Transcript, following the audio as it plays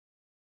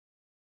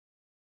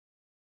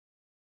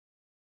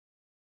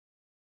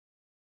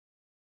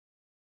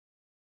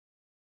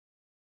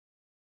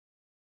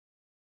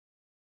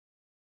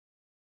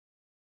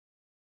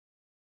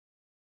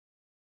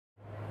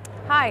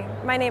Hi,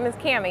 my name is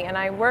Cammie and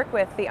I work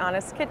with The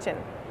Honest Kitchen,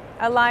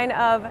 a line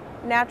of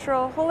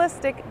natural,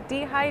 holistic,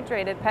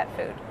 dehydrated pet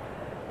food.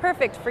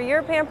 Perfect for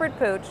your pampered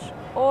pooch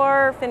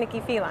or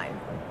finicky feline.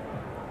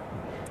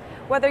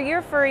 Whether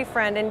your furry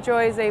friend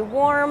enjoys a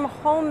warm,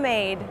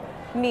 homemade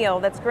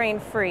meal that's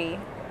grain-free,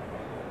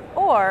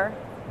 or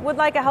would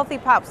like a healthy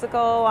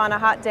popsicle on a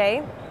hot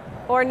day,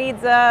 or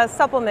needs a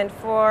supplement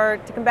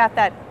to combat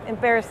that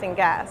embarrassing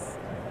gas,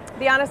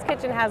 The Honest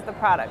Kitchen has the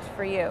product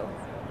for you.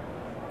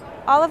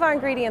 All of our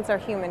ingredients are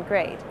human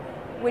grade,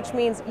 which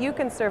means you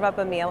can serve up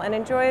a meal and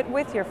enjoy it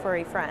with your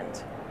furry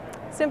friend.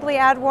 Simply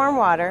add warm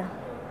water,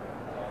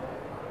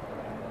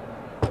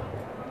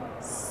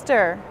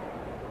 stir,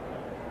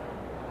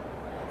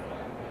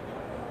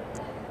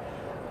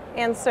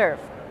 and serve.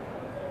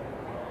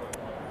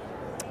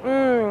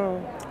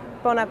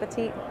 Bon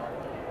appetit.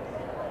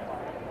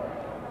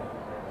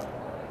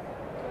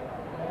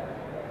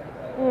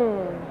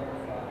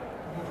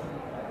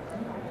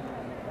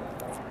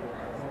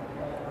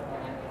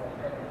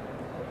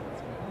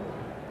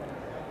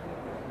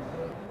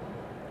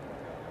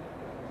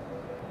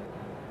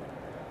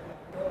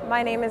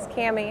 My name is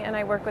Cammie and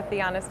I work with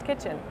The Honest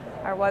Kitchen.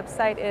 Our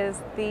website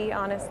is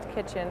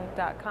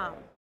thehonestkitchen.com.